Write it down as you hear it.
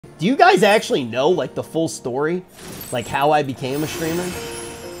Do you guys actually know, like, the full story? Like, how I became a streamer?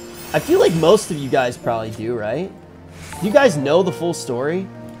 I feel like most of you guys probably do, right? Do you guys know the full story?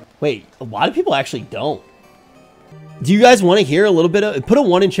 Wait, a lot of people actually don't. Do you guys want to hear a little bit of... Put a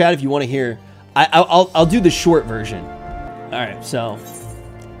 1 in chat if you want to hear. I'll do the short version. All right, so...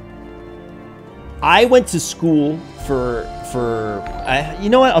 I went to school you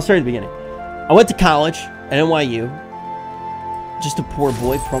know what? I'll start at the beginning. I went to college at NYU. Just a poor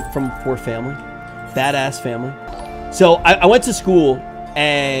boy from a poor family. Badass family. So I went to school,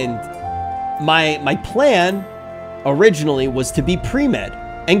 and my plan originally was to be pre-med.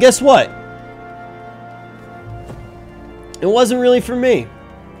 And guess what? It wasn't really for me.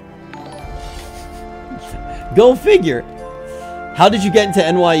 Go figure. How did you get into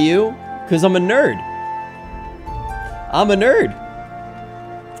NYU? Because I'm a nerd. I'm a nerd.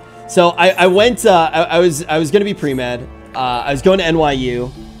 So I went, I was going to be pre-med. I was going to NYU,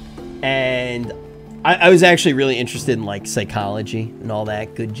 and I was actually really interested in, like, psychology and all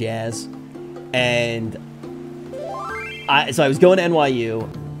that good jazz. And so I was going to NYU.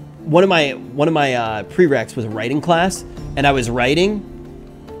 One of my prereqs was a writing class, and I was writing,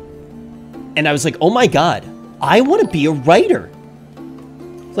 and I was like, oh my God, I want to be a writer.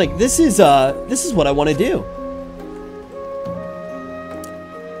 Like, this is what I want to do.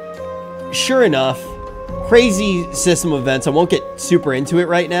 Sure enough, crazy system of events. I won't get super into it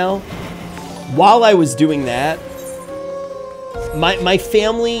right now. While I was doing that, my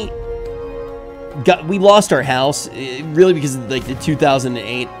family we lost our house, really because of, like, the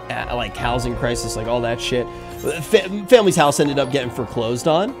 2008 like housing crisis, like all that shit. Family's house ended up getting foreclosed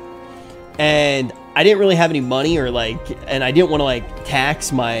on, and I didn't really have any money, or like, and I didn't want to, like,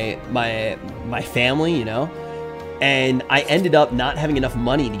 tax my family, you know. And I ended up not having enough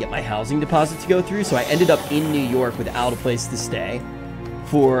money to get my housing deposit to go through, so I ended up in New York without a place to stay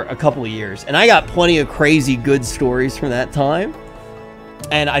for a couple of years. And I got plenty of crazy good stories from that time.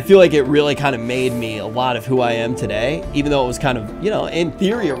 And I feel like it really kind of made me a lot of who I am today, even though it was kind of, you know, in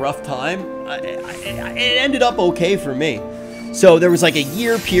theory, a rough time. It ended up okay for me. So there was like a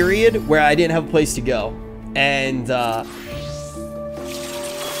year period where I didn't have a place to go. And I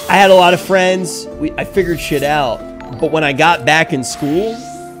had a lot of friends. I figured shit out. But when I got back in school,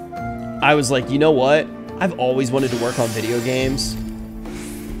 I was like, you know what? I've always wanted to work on video games.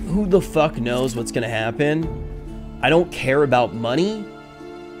 Who the fuck knows what's gonna happen? I don't care about money.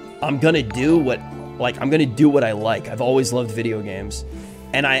 I'm gonna do what I like. I've always loved video games.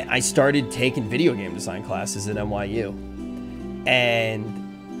 And I started taking video game design classes at NYU. And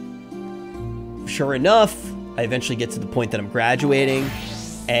sure enough, I eventually get to the point that I'm graduating.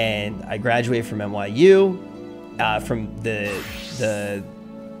 And I graduated from NYU. I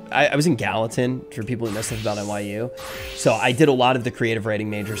was in Gallatin, for people who know stuff about NYU. So I did a lot of the creative writing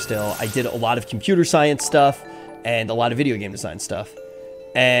major still. I did a lot of computer science stuff and a lot of video game design stuff.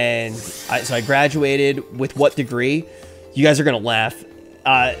 And so I graduated with what degree? You guys are gonna laugh.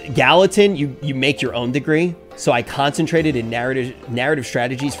 Gallatin, you make your own degree. So I concentrated in narrative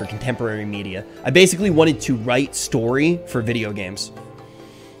strategies for contemporary media. I basically wanted to write story for video games.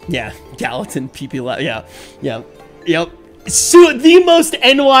 Yeah, Gallatin, PP, yeah, yep. So the most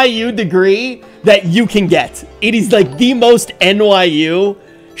NYU degree that you can get. It is like the most NYU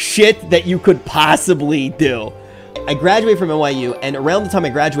shit that you could possibly do. I graduate from NYU, and around the time I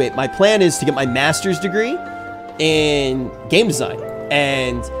graduate, my plan is to get my master's degree in game design.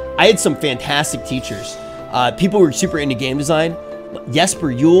 And I had some fantastic teachers. People who were super into game design.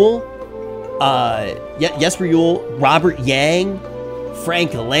 Jesper Yule, Robert Yang,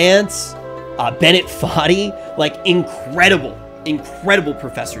 Frank Lance, Bennett Foddy, like incredible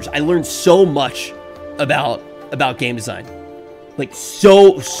professors. I learned so much about game design, like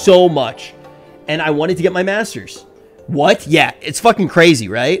so much, and I wanted to get my master's. What? Yeah, it's fucking crazy,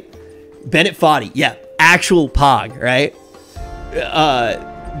 right? Bennett Foddy, yeah, actual pog, right?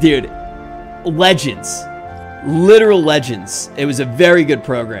 Dude, legends, literal legends. It was a very good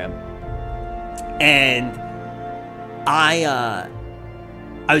program, and I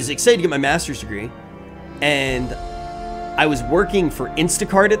was excited to get my master's degree, and I was working for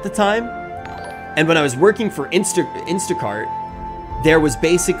Instacart at the time. And when I was working for Instacart, there was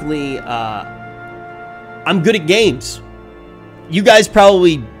basically, I'm good at games. You guys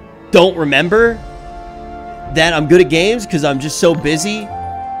probably don't remember that I'm good at games because I'm just so busy.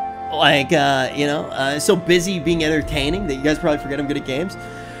 Like, so busy being entertaining that you guys probably forget I'm good at games.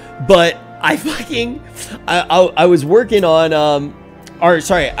 But I was working on,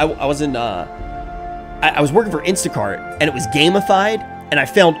 I was working for Instacart, and it was gamified, and I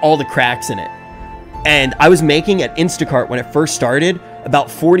found all the cracks in it. And I was making at Instacart, when it first started, about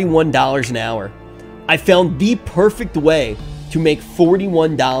 $41 an hour. I found the perfect way to make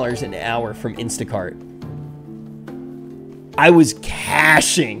 $41 an hour from Instacart. I was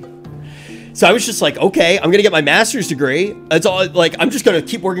cashing. So I was just like, okay, I'm gonna get my master's degree. It's all like, I'm just gonna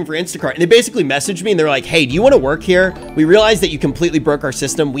keep working for Instacart. And they basically messaged me and they're like, hey, do you wanna work here? We realize that you completely broke our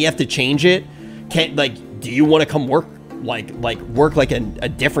system. We have to change it. Do you wanna come work work like a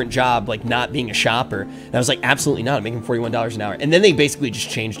different job, like not being a shopper? And I was like, absolutely not. I'm making $41 an hour. And then they basically just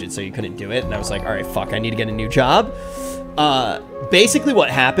changed it so you couldn't do it. And I was like, all right, fuck, I need to get a new job. Basically what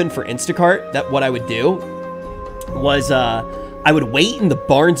happened for Instacart, that what I would do was I would wait in the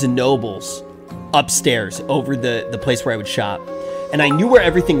Barnes and Nobles upstairs over the place where I would shop. And I knew where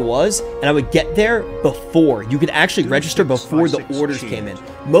everything was, and I would get there before. You could actually register before the orders came in.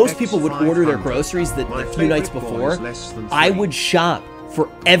 Most people would order their groceries the few nights before. I would shop for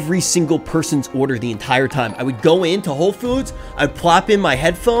every single person's order the entire time. I would go into Whole Foods, I'd plop in my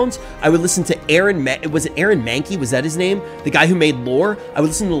headphones, I would listen to was it Aaron Mahnke? Was that his name? The guy who made Lore? I would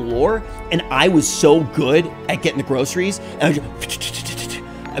listen to Lore, and I was so good at getting the groceries, and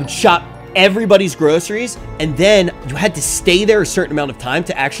I would shop everybody's groceries, and then you had to stay there a certain amount of time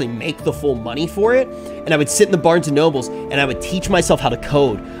to actually make the full money for it. And I would sit in the Barnes and Nobles, and I would teach myself how to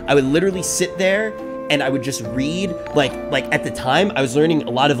code. I would literally sit there and I would just read, like at the time, I was learning a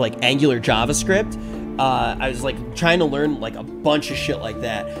lot of like Angular JavaScript. I was like trying to learn like a bunch of shit like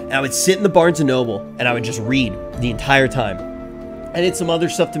that. And I would sit in the Barnes and Noble and I would just read the entire time. I did some other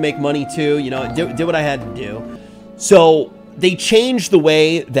stuff to make money too, you know, did what I had to do. So they changed the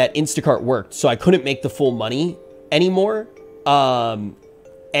way that Instacart worked. So I couldn't make the full money anymore. And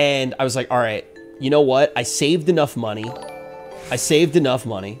I was like, all right, you know what? I saved enough money.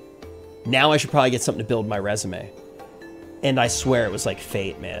 Now I should probably get something to build my resume. And I swear it was like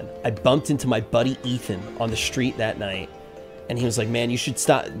fate, man. I bumped into my buddy Ethan on the street that night. And he was like, man, you should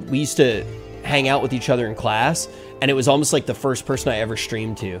stop. We used to hang out with each other in class. And it was almost like the first person I ever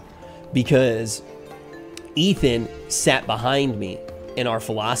streamed to. Because Ethan sat behind me in our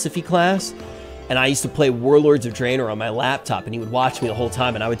philosophy class. And I used to play Warlords of Draenor on my laptop. And he would watch me the whole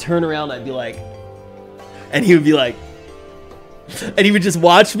time. And I would turn around and I'd be like... And he would be like... And he would just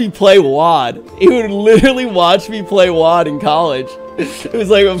watch me play WoD. He would literally watch me play WoD in college. It was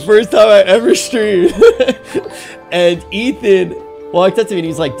like the first time I ever streamed. And Ethan walked up to me and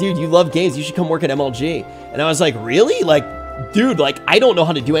he's like, dude, you love games. You should come work at MLG. And I was like, really? Like, dude, like, I don't know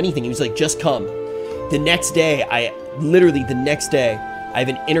how to do anything. He was like, just come. The next day, I have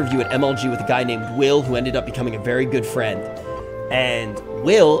an interview at MLG with a guy named Will, who ended up becoming a very good friend. And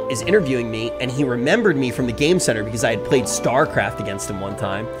Will is interviewing me, and he remembered me from the Game Center because I had played StarCraft against him one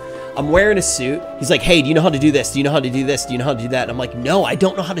time. I'm wearing a suit. He's like, hey, do you know how to do this? Do you know how to do this? Do you know how to do that? And I'm like, no, I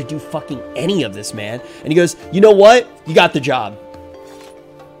don't know how to do fucking any of this, man. And he goes, you know what? You got the job.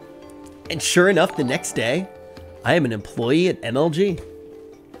 And sure enough, the next day, I am an employee at MLG.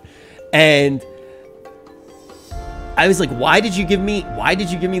 And I was like, why did you give me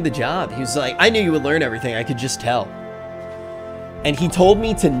the job? He was like, I knew you would learn everything. I could just tell. And he told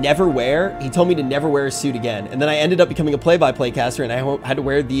me to never wear a suit again. And then I ended up becoming a play-by-play caster, and I had to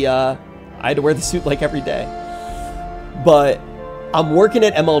wear the suit like every day. But I'm working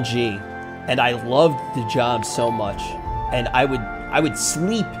at MLG, and I loved the job so much. And I would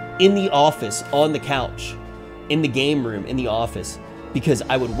sleep in the office on the couch, in the game room, in the office, because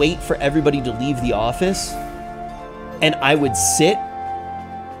I would wait for everybody to leave the office, and I would sit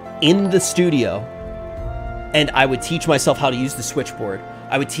in the studio. And I would teach myself how to use the switchboard.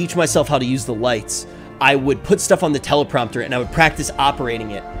 I would teach myself how to use the lights. I would put stuff on the teleprompter and I would practice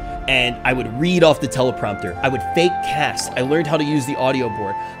operating it. And I would read off the teleprompter. I would fake cast. I learned how to use the audio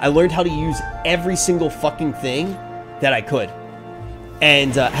board. I learned how to use every single fucking thing that I could.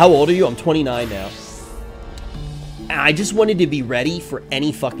 And how old are you? I'm 29 now. And I just wanted to be ready for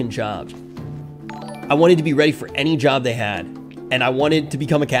any fucking job. I wanted to be ready for any job they had. And I wanted to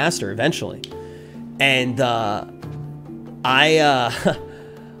become a caster eventually. And I'll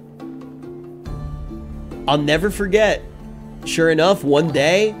never forget. Sure enough, one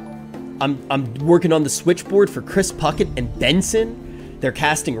day, I'm working on the switchboard for Chris Puckett and Benson. They're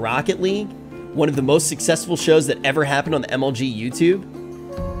casting Rocket League, one of the most successful shows that ever happened on the MLG YouTube.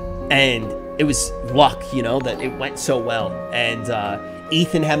 And it was luck, you know, that it went so well. And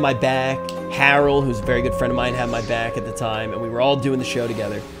Ethan had my back. Harold, who's a very good friend of mine, had my back at the time. And we were all doing the show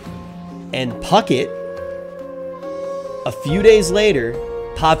together. And Puckett, a few days later,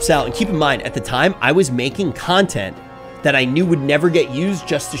 pops out. And keep in mind, at the time, I was making content that I knew would never get used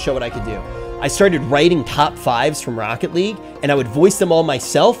just to show what I could do. I started writing top 5s from Rocket League, and I would voice them all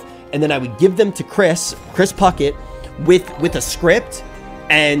myself, and then I would give them to Chris Puckett with a script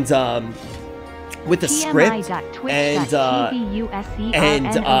and with the script and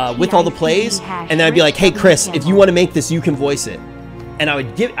with all the plays, and then I'd be like, hey Chris, if you want to make this, you can voice it. And I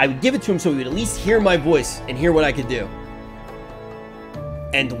would give it to him so he would at least hear my voice and hear what I could do.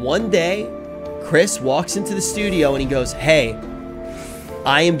 And one day, Chris walks into the studio and he goes, hey,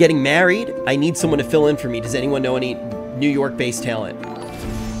 I am getting married. I need someone to fill in for me. Does anyone know any New York-based talent?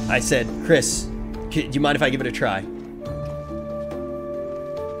 I said, Chris, do you mind if I give it a try?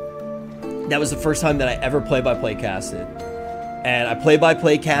 That was the first time that I ever play-by-play casted. And I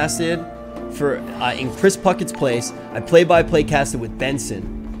play-by-play casted for, in Chris Puckett's place, I play-by-play casted with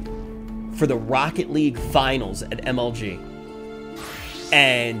Benson for the Rocket League Finals at MLG.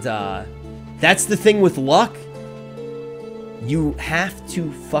 And that's the thing with luck. You have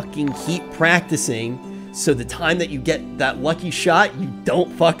to fucking keep practicing so the time that you get that lucky shot, you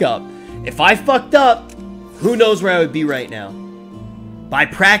don't fuck up. If I fucked up, who knows where I would be right now. But I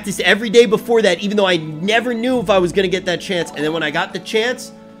practiced every day before that, even though I never knew if I was going to get that chance. And then when I got the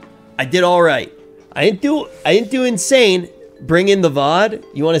chance, I did all right. I didn't do insane. Bring in the VOD.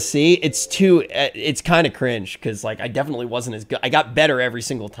 You want to see? It's kind of cringe because like I definitely wasn't as good. I got better every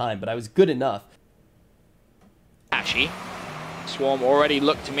single time, but I was good enough. Ashy. Swarm already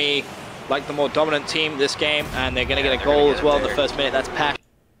looked to me like the more dominant team this game, and they're going to get a goal as well in the first minute. That's Pash.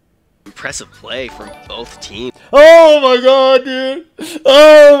 Impressive play from both teams. Oh my god, dude.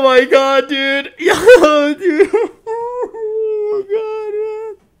 Oh my god, dude. Yo, dude. Oh god,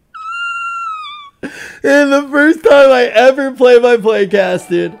 man. And the first time I ever play-by-play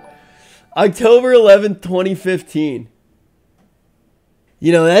casted, October 11th, 2015.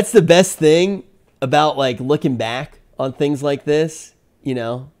 You know, that's the best thing about like looking back on things like this, you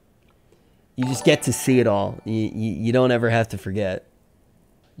know. You just get to see it all. You don't ever have to forget.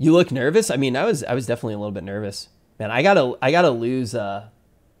 You look nervous? I mean, I was definitely a little bit nervous. Man, I gotta lose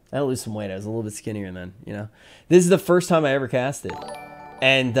some weight. I was a little bit skinnier then, you know. This is the first time I ever casted.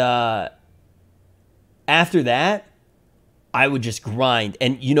 And after that, I would just grind.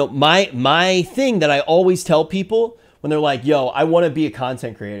 And you know, my thing that I always tell people when they're like, yo, I want to be a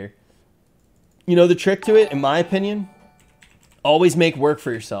content creator. You know the trick to it, in my opinion? Always make work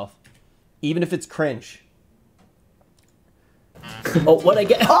for yourself. Even if it's cringe. Oh, what I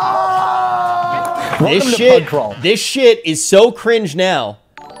get? Oh! This shit is so cringe now.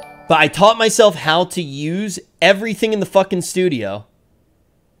 But I taught myself how to use everything in the fucking studio.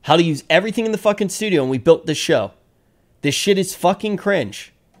 How to use everything in the fucking studio, and we built this show. This shit is fucking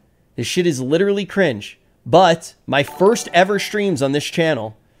cringe. This shit is literally cringe. But my first ever streams on this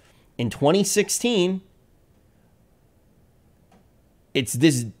channel in 2016, it's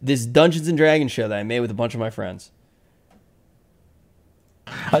this Dungeons and Dragons show that I made with a bunch of my friends.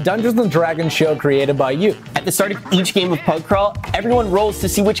 A Dungeons and Dragons show created by you. At the start of each game of Pub Crawl, everyone rolls to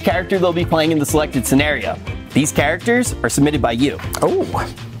see which character they'll be playing in the selected scenario. These characters are submitted by you.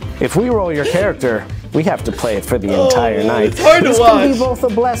 Oh, if we roll your character, we have to play it for the entire night. It's hard to watch. This can be both a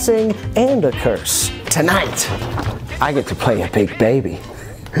blessing and a curse. Tonight, I get to play a big baby.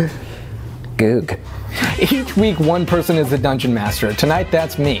 Goog. Each week, one person is the Dungeon Master. Tonight,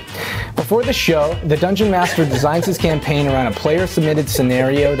 that's me. Before the show, the Dungeon Master designs his campaign around a player-submitted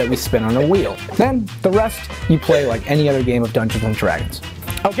scenario that we spin on a wheel. Then, the rest, you play like any other game of Dungeons and Dragons.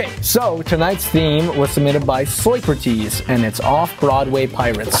 Okay, so tonight's theme was submitted by Socrates, and it's Off-Broadway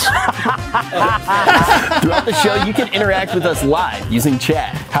Pirates. Throughout the show, you can interact with us live using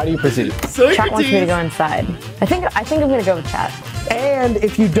chat. How do you proceed? Socrates. Chat wants me to go inside. I think I'm gonna go with chat. And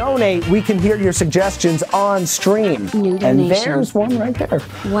if you donate, we can hear your suggestions on stream. New donation. And there's one right there.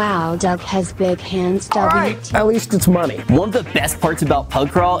 Wow, Doug has big hands. All right, at least it's money. One of the best parts about Pub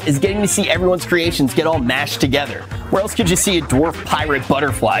Crawl is getting to see everyone's creations get all mashed together. Where else could you see a dwarf pirate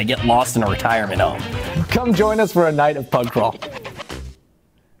butterfly get lost in a retirement home? Come join us for a night of Pub Crawl.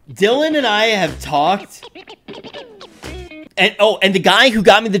 Dylan and I have talked. And the guy who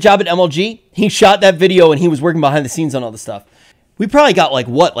got me the job at MLG, he shot that video and he was working behind the scenes on all the stuff. We probably got like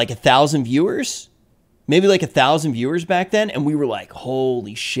 1,000 viewers? Maybe like 1,000 viewers back then. And we were like,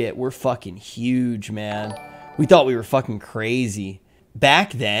 holy shit, we're fucking huge, man. We thought we were fucking crazy.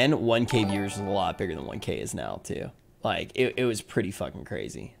 Back then, 1K viewers was a lot bigger than 1K is now, too. Like, it was pretty fucking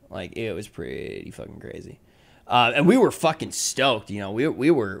crazy. Like, it was pretty fucking crazy. And we were fucking stoked, you know.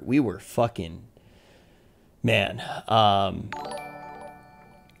 We were fucking... Man.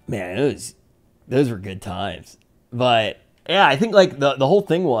 Man, those were good times. But... yeah, I think like the whole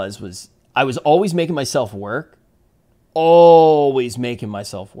thing was I was always making myself work. Always making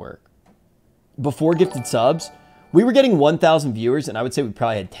myself work. Before gifted subs, we were getting 1,000 viewers, and I would say we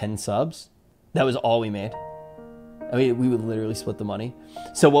probably had 10 subs. That was all we made. I mean, we would literally split the money.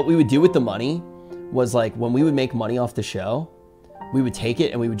 So what we would do with the money was like, when we would make money off the show, we would take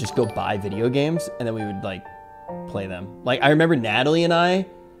it and we would just go buy video games and then we would like play them. Like I remember Natalie and I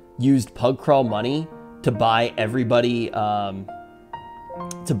used pug crawl money to buy everybody, what's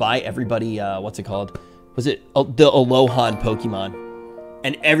it called? Was it the Alohan Pokemon?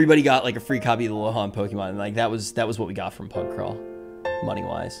 And everybody got like a free copy of the Alohan Pokemon. And like that was what we got from pug crawl, money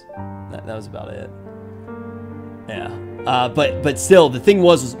wise. That was about it. Yeah. But still, the thing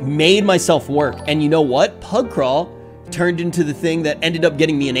was made myself work. And you know what? Pug crawl turned into the thing that ended up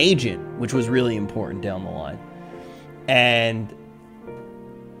getting me an agent, which was really important down the line. And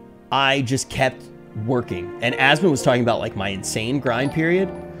I just kept working. And Asmund was talking about like my insane grind period.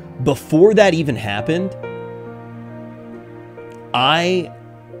 Before that even happened,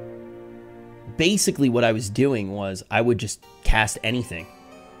 basically what I was doing was I would just cast anything.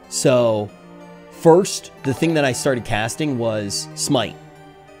 So first, the thing that I started casting was Smite.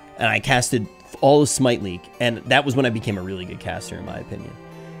 And I casted all of Smite League. And that was when I became a really good caster, in my opinion.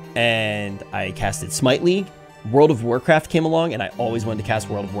 And I casted Smite League. World of Warcraft came along, and I always wanted to cast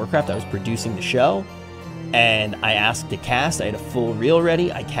World of Warcraft. I was producing the show, and I asked to cast. I had a full reel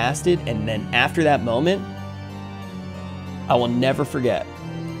ready. I casted, and then after that moment, I will never forget.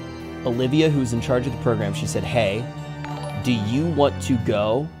 Olivia, who's in charge of the program, she said, "Hey, do you want to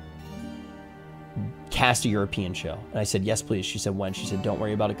go cast a European show?" And I said, "Yes, please." She said, "When?" She said, "Don't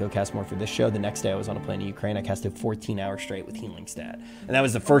worry about it. Go cast more for this show." The next day I was on a plane to Ukraine. I casted 14 hours straight with Healing Stat. And that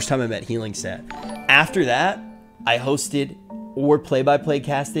was the first time I met Healing Stat. After that, I hosted or play-by-play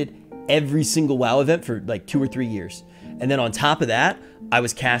casted every single WoW event for like 2 or 3 years. And then on top of that, I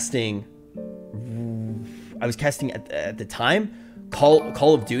was casting at the time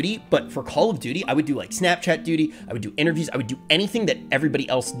Call of Duty, but for Call of Duty, I would do like Snapchat duty, I would do interviews, I would do anything that everybody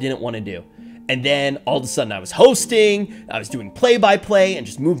else didn't want to do. And then all of a sudden I was hosting, I was doing play-by-play, and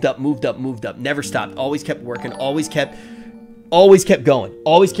just moved up, never stopped, always kept working, always kept going,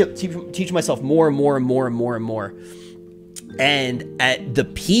 always kept teaching myself more and more. And at the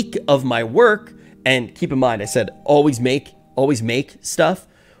peak of my work, and keep in mind, I said always make stuff.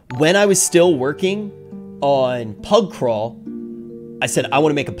 When I was still working on Pug Crawl, I said, I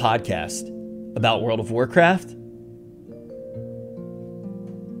want to make a podcast about World of Warcraft.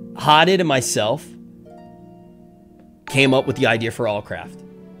 Hodded and myself came up with the idea for Allcraft.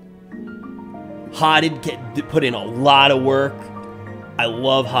 Hodded put in a lot of work. I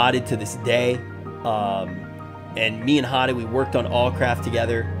love Hodded to this day. And me and Hodded, we worked on Allcraft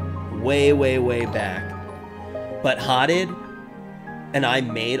together way back. But Hodded and I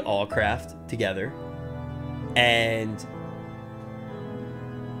made Allcraft together. And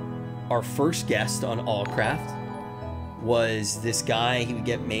our first guest on Allcraft was this guy. He would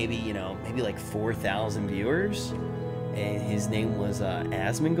get maybe like 4,000 viewers, and his name was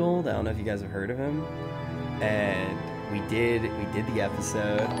Asmongold. I don't know if you guys have heard of him. And we did the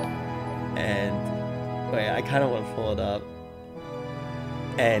episode, and wait, I kind of want to pull it up.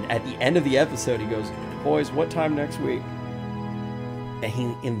 And at the end of the episode, he goes, "Boys, what time next week?" And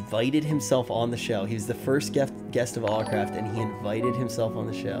he invited himself on the show. He was the first guest of Allcraft, and he invited himself on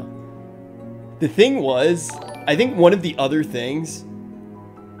the show. The thing was, I think one of the other things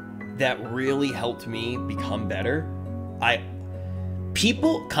that really helped me become better,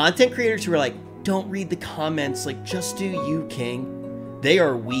 content creators who are like, "Don't read the comments, like just do you, King." They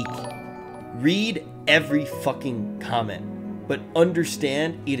are weak. Read every fucking comment, but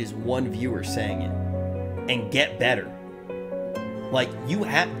understand it is one viewer saying it, and get better. Like,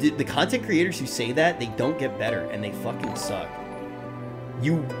 the content creators who say that, they don't get better, and they fucking suck.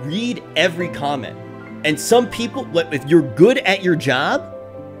 You read every comment. And some people, if you're good at your job,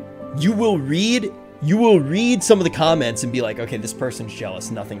 you will read some of the comments and be like, okay, this person's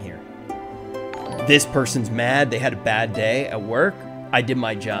jealous, nothing here. This person's mad, they had a bad day at work. I did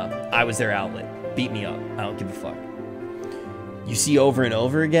my job. I was their outlet. Beat me up. I don't give a fuck. You see over and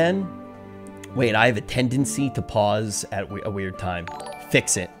over again, wait, I have a tendency to pause at a weird time.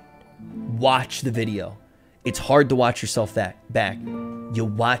 Fix it. Watch the video. It's hard to watch yourself back. You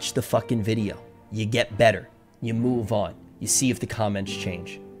watch the fucking video. You get better. You move on. You see if the comments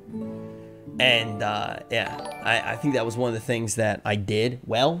change. And yeah, I think that was one of the things that I did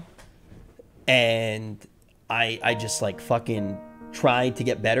well. And I just like fucking tried to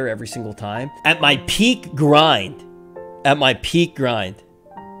get better every single time. At my peak grind,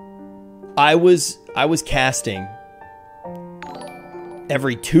 I was casting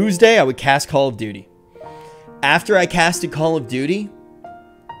every Tuesday. I would cast Call of Duty. After I casted Call of Duty,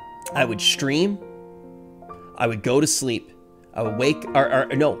 I would stream. I would go to sleep. I would wake, I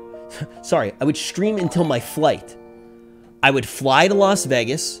would stream until my flight. I would fly to Las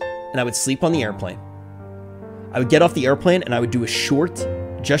Vegas and I would sleep on the airplane. I would get off the airplane and I would do a short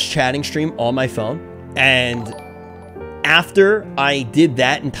just chatting stream on my phone. And after I did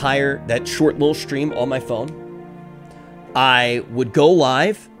that short little stream on my phone, I would go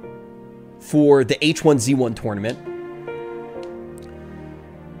live for the H1Z1 tournament.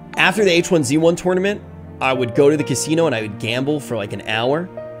 After the H1Z1 tournament, I would go to the casino and I would gamble for like an hour.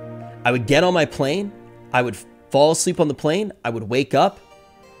 I would get on my plane. I would fall asleep on the plane. I would wake up.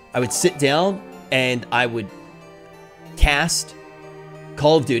 I would sit down and I would cast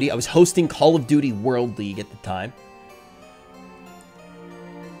Call of Duty. I was hosting Call of Duty World League at the time.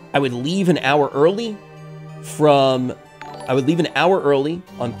 I would leave an hour early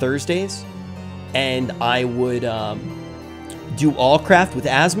on Thursdays, and I would do Allcraft with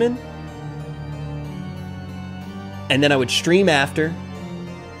Asmin, and then I would stream after,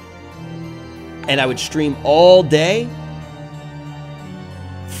 and I would stream all day.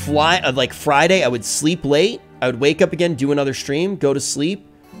 Like Friday, I would sleep late. I would wake up again, do another stream, go to sleep,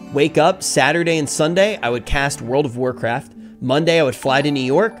 wake up. Saturday and Sunday, I would cast World of Warcraft. Monday, I would fly to New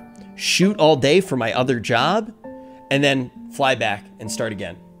York, shoot all day for my other job, and then fly back and start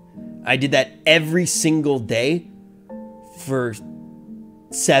again. I did that every single day for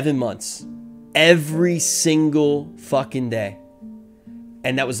 7 months. Every single fucking day.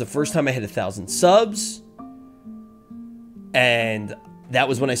 And that was the first time I hit 1,000 subs. And that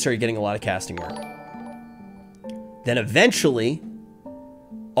was when I started getting a lot of casting work. Then eventually,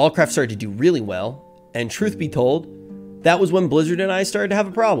 Allcraft started to do really well. And truth be told, that was when Blizzard and I started to have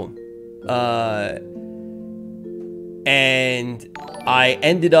a problem. And I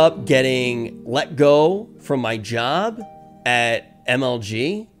ended up getting let go from my job at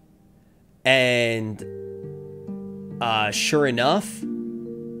MLG. And sure enough,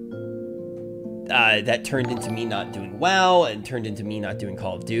 that turned into me not doing WoW and turned into me not doing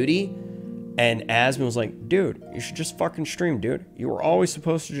Call of Duty. And Asmin was like, dude, you should just fucking stream, dude. You were always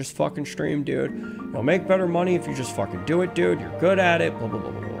supposed to just fucking stream, dude. You'll make better money if you just fucking do it, dude. You're good at it, blah, blah,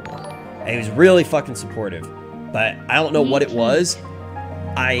 blah, blah, blah. And he was really fucking supportive. But I don't know what it was.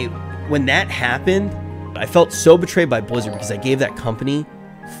 When that happened, I felt so betrayed by Blizzard because I gave that company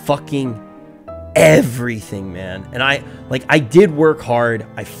fucking everything, man. And I did work hard.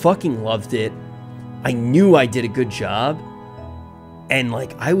 I fucking loved it. I knew I did a good job. And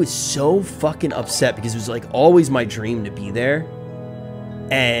like, I was so fucking upset because it was like always my dream to be there.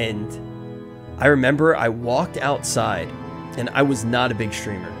 And I remember I walked outside, and I was not a big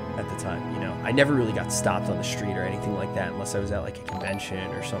streamer at the time, you know. I never really got stopped on the street or anything like that unless I was at like a convention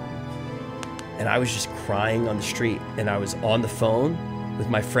or something. And I was just crying on the street, and I was on the phone with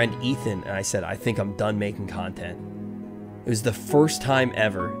my friend Ethan, and I said, I think I'm done making content. It was the first time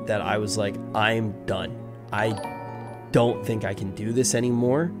ever that I was like, I'm done. I don't think I can do this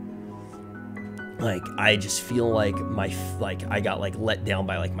anymore. Like, I just feel like I got like let down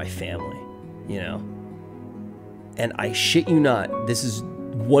by like my family, you know. And I shit you not, this is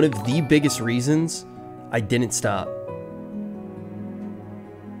one of the biggest reasons I didn't stop.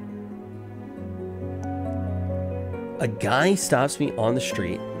 A guy stops me on the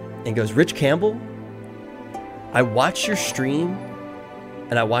street and goes, RIchwCampbell, I watch your stream,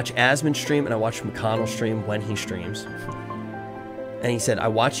 and I watch Asmin stream, and I watch McConnell stream when he streams. And he said, I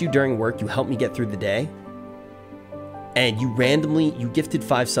watch you during work, you help me get through the day, and you gifted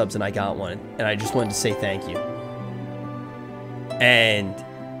 5 subs and I got one, and I just wanted to say thank you. And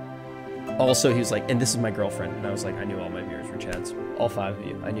also he was like, and this is my girlfriend. And I was like, I knew all my viewers were Chads. All 5 of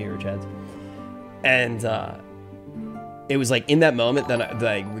you, I knew you were Chads. And it was like in that moment that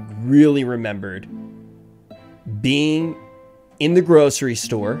I really remembered being in the grocery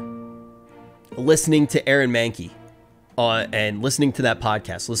store, listening to Aaron Mankey, and listening to that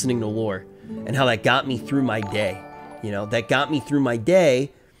podcast, listening to Lore, and how that got me through my day. You know, that got me through my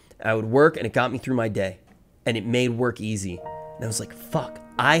day. I would work, and it got me through my day, and it made work easy. And I was like, fuck,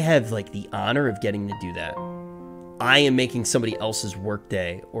 I have like the honor of getting to do that. I am making somebody else's work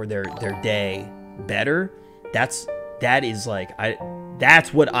day or their day better. That's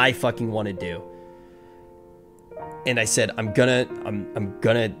what I fucking want to do. And I said, I'm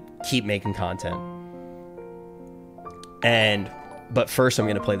gonna keep making content. But first I'm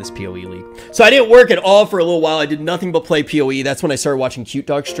gonna play this PoE League. So I didn't work at all for a little while. I did nothing but play PoE. That's when I started watching Cute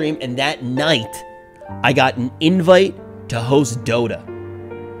Dog stream. And that night, I got an invite to host Dota.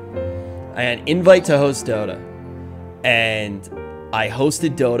 I had an invite to host Dota. And I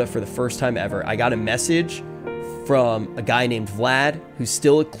hosted Dota for the first time ever. I got a message from a guy named Vlad, who's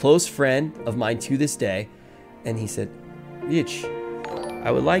still a close friend of mine to this day. And he said, Rich, I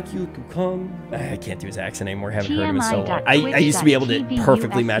would like you to come. I can't do his accent anymore. I haven't heard him in so long. I used to be able to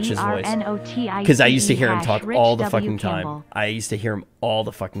perfectly match his voice. Because I used to hear him talk all the fucking time. I used to hear him all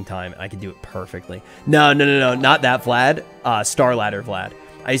the fucking time. And I could do it perfectly. No. Not that Vlad. Star Ladder Vlad.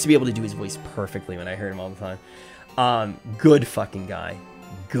 I used to be able to do his voice perfectly when I heard him all the time. Good fucking guy.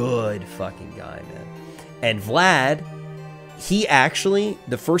 Good fucking guy, man. And Vlad, he actually,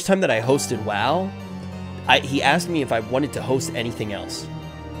 the first time that I hosted WoW, he asked me if I wanted to host anything else.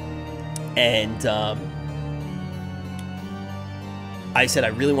 And I said, I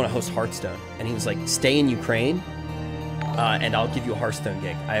really want to host Hearthstone. And he was like, stay in Ukraine, and I'll give you a Hearthstone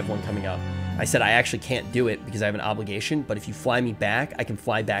gig. I have one coming up. I said, I actually can't do it because I have an obligation, but if you fly me back, I can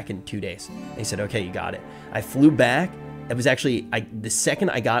fly back in 2 days. And he said, okay, you got it. I flew back. It was actually, the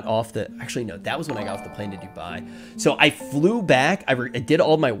second I got off the, actually no, that was when I got off the plane to Dubai. So I flew back, I did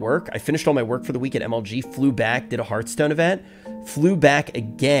all my work, I finished all my work for the week at MLG, flew back, did a Hearthstone event, flew back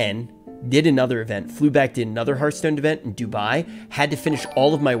again, did another event, flew back, did another Hearthstone event in Dubai, had to finish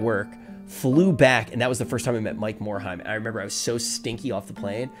all of my work, flew back, and that was the first time I met Mike Morheim. And I remember I was so stinky off the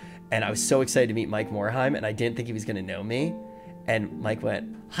plane, and I was so excited to meet Mike Morheim, and I didn't think he was gonna know me. And Mike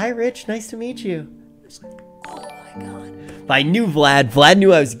went, hi Rich, nice to meet you. I was like, oh my God. But I knew Vlad. Vlad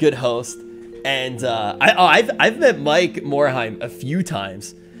knew I was a good host. And I've met Mike Morheim a few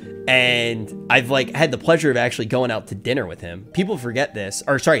times. And I've like had the pleasure of actually going out to dinner with him. People forget this,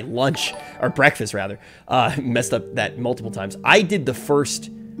 or sorry, lunch or breakfast rather. Messed up that multiple times. I did the first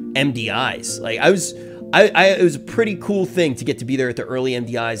MDIs. Like it was a pretty cool thing to get to be there at the early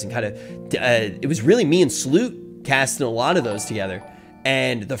MDIs and kind of. It was really me and Sloot casting a lot of those together.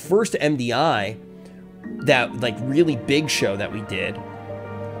 And the first MDI, that like really big show that we did,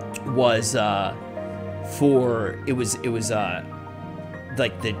 was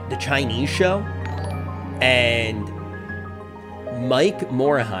like the Chinese show, and Mike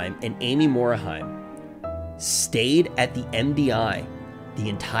Morheim and Amy Morheim stayed at the MDI the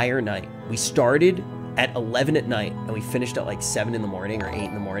entire night. We started at 11 at night and we finished at like 7 in the morning or 8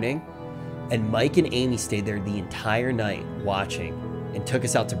 in the morning, and Mike and Amy stayed there the entire night watching and took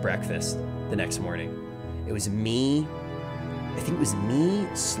us out to breakfast the next morning. It was me, I think it was me,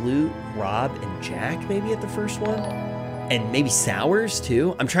 Sloot, Rob, and Jack maybe at the first one. And maybe Sowers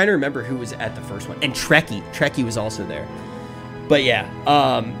too. I'm trying to remember who was at the first one. And Trekkie. Trekkie was also there. But yeah,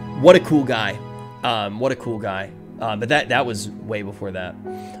 what a cool guy. What a cool guy. But that was way before that.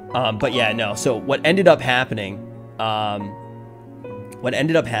 But yeah, no. So what ended up happening, was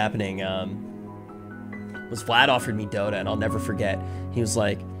Vlad offered me Dota, and I'll never forget. He was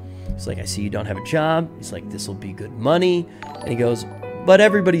like, I see you don't have a job. He's like, this will be good money. And he goes, but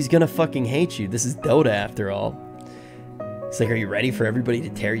everybody's gonna fucking hate you. This is Dota after all. He's like, are you ready for everybody to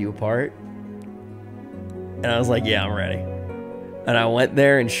tear you apart? And I was like, yeah, I'm ready. And I went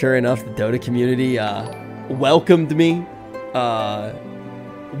there, and sure enough, the Dota community welcomed me.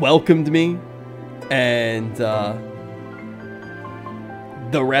 And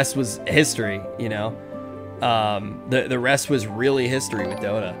the rest was history, you know? The rest was really history with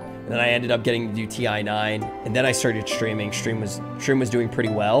Dota. And then I ended up getting to do TI9, and then I started streaming. Stream was doing pretty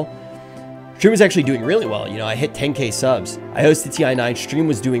well. Stream was actually doing really well. You know, I hit 10K subs. I hosted TI9. Stream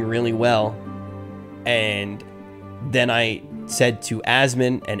was doing really well. And then I said to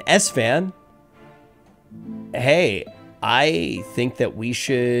Asman and SFan, hey, I think that we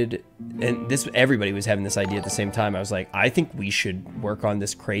should, and this, everybody was having this idea at the same time. I was like, I think we should work on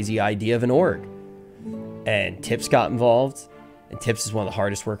this crazy idea of an org. And Tips got involved. And Tips is one of the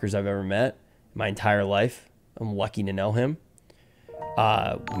hardest workers I've ever met in my entire life. I'm lucky to know him.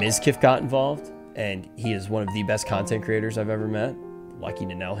 Mizkif got involved, and he is one of the best content creators I've ever met. Lucky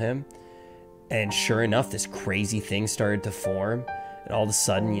to know him. And sure enough, this crazy thing started to form. And all of a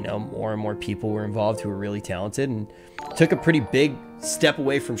sudden, you know, more and more people were involved who were really talented, and took a pretty big step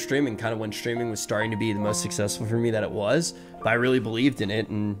away from streaming, kind of when streaming was starting to be the most successful for me that it was. But I really believed in it,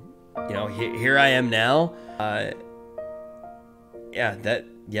 and, you know, here I am now.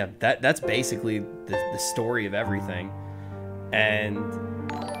 That's basically the story of everything. And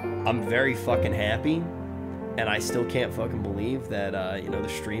I'm very fucking happy, and I still can't fucking believe that, you know, the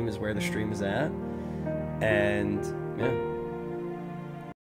stream is where the stream is at. And, yeah.